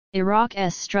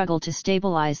Iraq's struggle to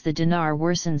stabilize the dinar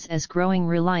worsens as growing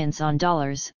reliance on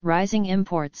dollars, rising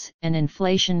imports, and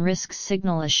inflation risks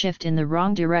signal a shift in the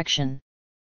wrong direction.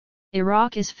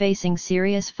 Iraq is facing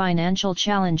serious financial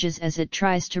challenges as it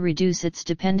tries to reduce its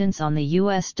dependence on the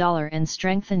US dollar and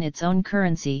strengthen its own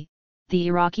currency, the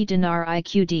Iraqi Dinar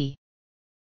IQD.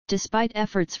 Despite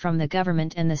efforts from the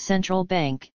government and the central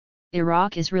bank,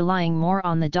 Iraq is relying more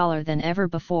on the dollar than ever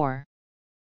before.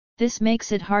 This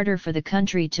makes it harder for the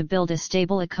country to build a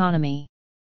stable economy.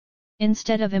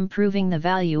 Instead of improving the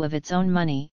value of its own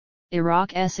money,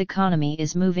 Iraq's economy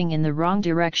is moving in the wrong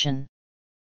direction.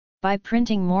 By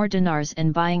printing more dinars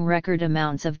and buying record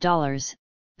amounts of dollars,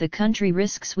 the country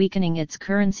risks weakening its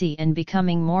currency and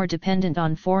becoming more dependent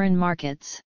on foreign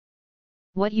markets.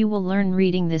 What you will learn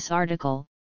reading this article: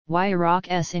 why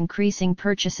Iraq's increasing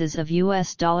purchases of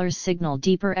US dollars signal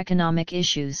deeper economic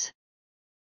issues.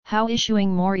 How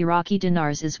issuing more Iraqi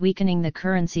dinars is weakening the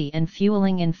currency and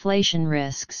fueling inflation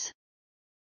risks.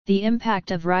 The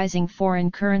impact of rising foreign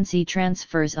currency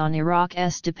transfers on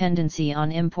Iraq's dependency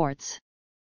on imports.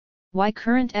 Why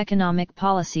current economic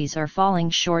policies are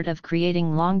falling short of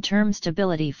creating long-term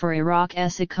stability for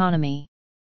Iraq's economy.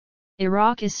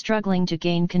 Iraq is struggling to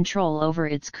gain control over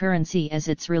its currency as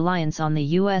its reliance on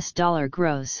the US dollar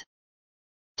grows.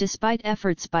 Despite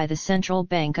efforts by the Central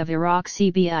Bank of Iraq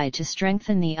 (CBI) to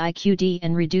strengthen the IQD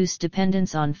and reduce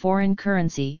dependence on foreign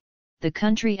currency, the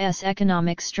country's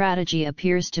economic strategy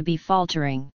appears to be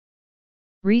faltering.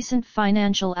 Recent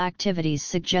financial activities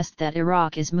suggest that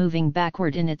Iraq is moving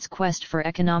backward in its quest for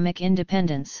economic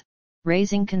independence,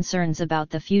 raising concerns about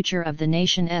the future of the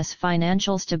nation's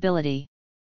financial stability.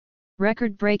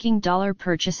 Record-breaking dollar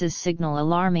purchases signal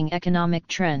alarming economic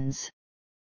trends.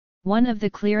 One of the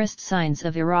clearest signs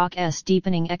of Iraq's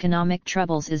deepening economic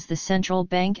troubles is the central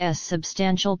bank's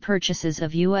substantial purchases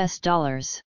of US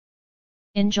dollars.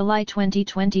 In July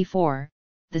 2024,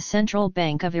 the Central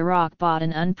Bank of Iraq bought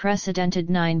an unprecedented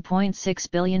 $9.6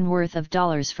 billion worth of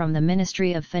dollars from the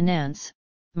Ministry of Finance,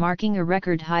 marking a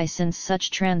record high since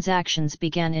such transactions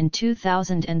began in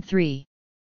 2003.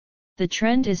 The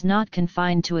trend is not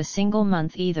confined to a single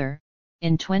month either.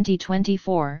 In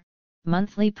 2024,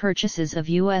 monthly purchases of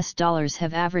US dollars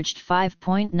have averaged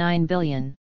 $5.9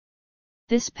 billion.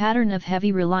 This pattern of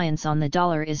heavy reliance on the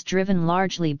dollar is driven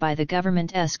largely by the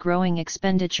government's growing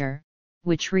expenditure,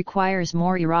 which requires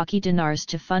more Iraqi dinars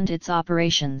to fund its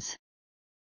operations.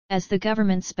 As the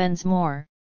government spends more,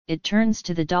 it turns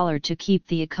to the dollar to keep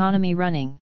the economy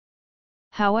running.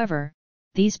 However,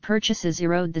 these purchases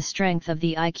erode the strength of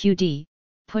the IQD,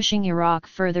 pushing Iraq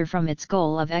further from its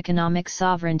goal of economic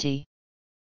sovereignty.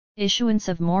 Issuance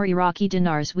of more Iraqi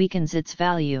dinars weakens its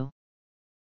value.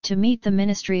 To meet the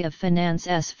Ministry of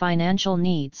Finance's financial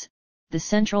needs, the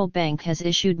central bank has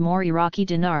issued more Iraqi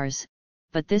dinars,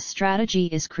 but this strategy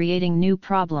is creating new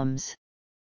problems.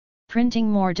 Printing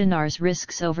more dinars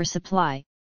risks oversupply,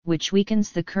 which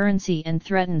weakens the currency and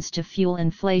threatens to fuel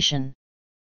inflation.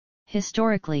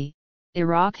 Historically,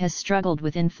 Iraq has struggled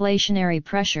with inflationary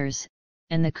pressures,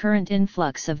 and the current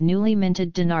influx of newly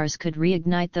minted dinars could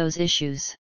reignite those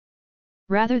issues.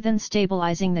 Rather than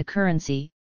stabilizing the currency,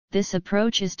 this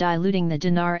approach is diluting the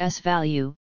dinar's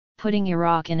value, putting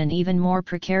Iraq in an even more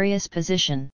precarious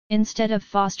position. Instead of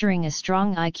fostering a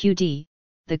strong IQD,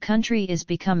 the country is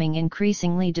becoming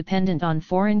increasingly dependent on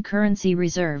foreign currency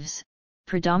reserves,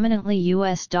 predominantly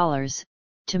US dollars,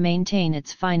 to maintain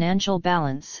its financial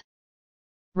balance.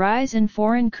 Rise in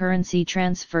foreign currency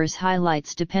transfers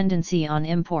highlights dependency on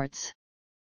imports.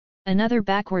 Another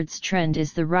backwards trend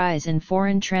is the rise in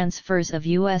foreign transfers of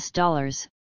US dollars,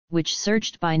 which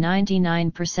surged by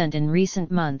 99% in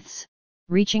recent months,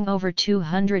 reaching over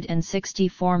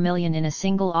 264 million in a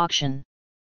single auction.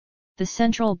 The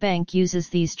central bank uses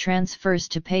these transfers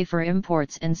to pay for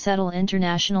imports and settle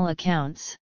international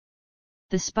accounts.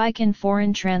 The spike in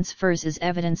foreign transfers is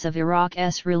evidence of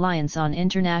Iraq's reliance on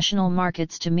international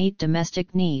markets to meet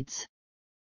domestic needs.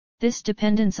 This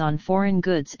dependence on foreign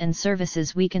goods and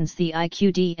services weakens the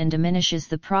IQD and diminishes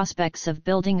the prospects of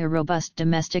building a robust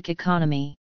domestic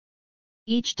economy.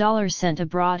 Each dollar sent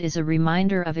abroad is a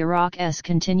reminder of Iraq's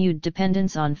continued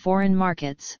dependence on foreign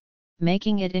markets,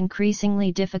 making it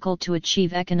increasingly difficult to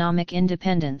achieve economic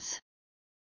independence.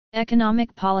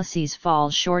 Economic policies fall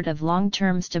short of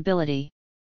long-term stability.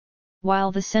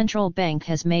 While the central bank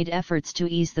has made efforts to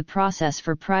ease the process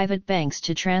for private banks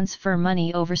to transfer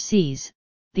money overseas,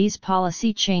 these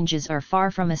policy changes are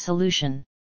far from a solution.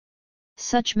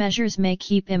 Such measures may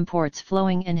keep imports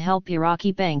flowing and help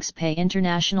Iraqi banks pay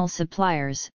international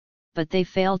suppliers, but they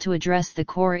fail to address the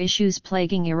core issues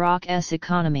plaguing Iraq's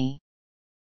economy.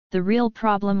 The real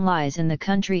problem lies in the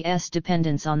country's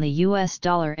dependence on the US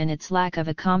dollar and its lack of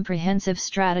a comprehensive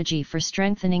strategy for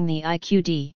strengthening the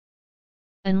IQD.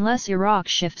 Unless Iraq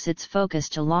shifts its focus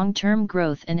to long-term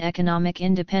growth and economic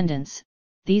independence,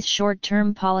 these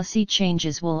short-term policy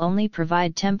changes will only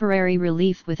provide temporary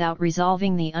relief without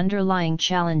resolving the underlying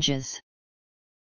challenges.